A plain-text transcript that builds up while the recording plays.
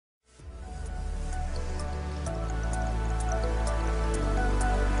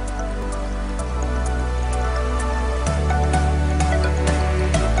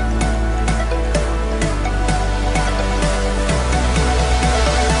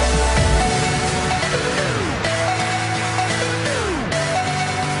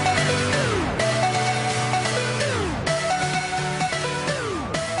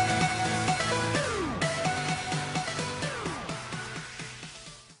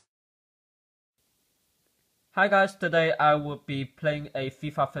Hi guys, today I will be playing a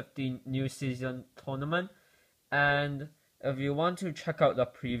FIFA 15 new season tournament, and if you want to check out the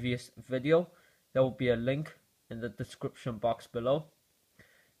previous video, there will be a link in the description box below.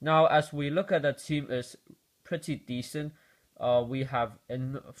 Now as we look at the team is pretty decent. We have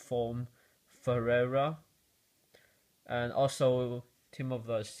Inform Ferreira and also team of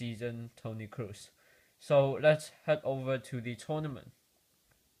the season Tony Cruz. So let's head over to the tournament.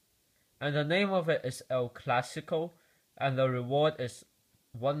 And the name of it is El Clasico, and the reward is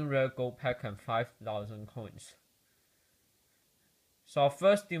 1 rare gold pack and 5,000 coins. So our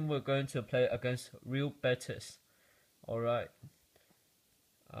first team we're going to play against Real Betis. Alright.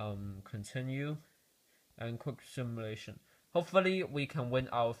 Continue and quick simulation. Hopefully we can win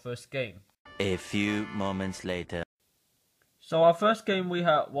our first game. A few moments later. So our first game we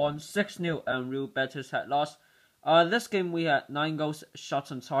had won 6-0 and Real Betis had lost. This game we had 9 goals,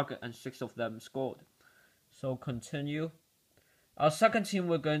 shots on target, and 6 of them scored. So continue. Our second team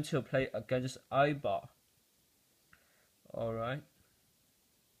we're going to play against Eibar. Alright.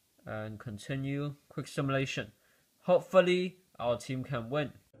 And continue. Quick simulation. Hopefully our team can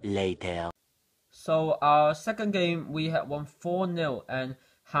win. Later. So our second game we had won 4-0 and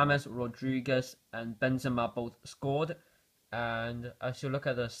James Rodriguez and Benzema both scored. And as you look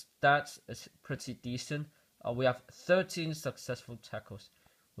at the stats, it's pretty decent. We have 13 successful tackles,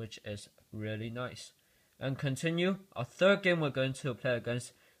 which is really nice. And continue. Our third game we're going to play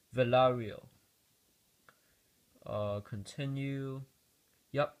against Villarreal. Continue.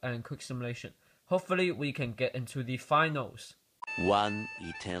 Yep, and quick simulation. Hopefully we can get into the finals. One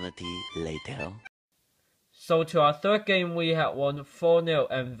eternity later. So to our third game we had won 4-0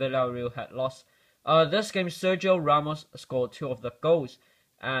 and Villarreal had lost. This game Sergio Ramos scored 2 of the goals.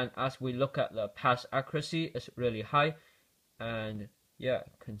 And as we look at the pass accuracy, it's really high. And yeah,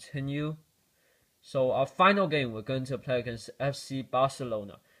 continue. So our final game, we're going to play against FC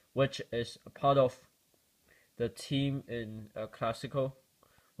Barcelona, which is a part of the team in Clasico,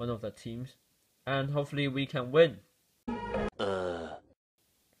 one of the teams. And hopefully we can win. To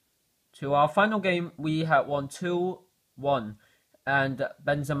our final game, we had won 2-1. And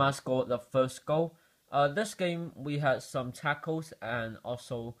Benzema scored the first goal. This game we had some tackles and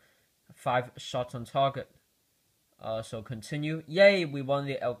also 5 shots on target. So continue. Yay, we won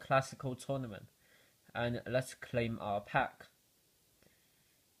the El Clasico tournament. And let's claim our pack.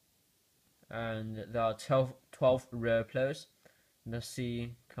 And there are 12 rare players. Let's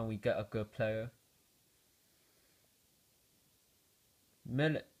see, can we get a good player?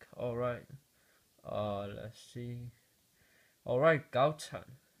 Milik, alright. Let's see. Alright,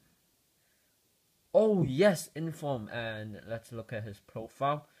 Gautan. Oh yes, Inform, and let's look at his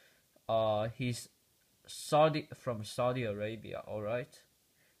profile. He's from Saudi Arabia. All right,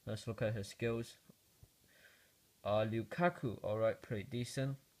 let's look at his skills. Lukaku, all right, pretty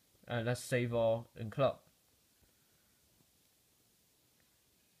decent. And let's save all in club.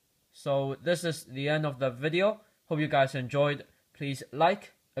 So this is the end of the video. Hope you guys enjoyed. Please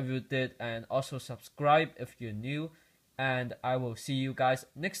like if you did, and also subscribe if you're new. And I will see you guys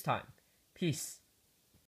next time. Peace.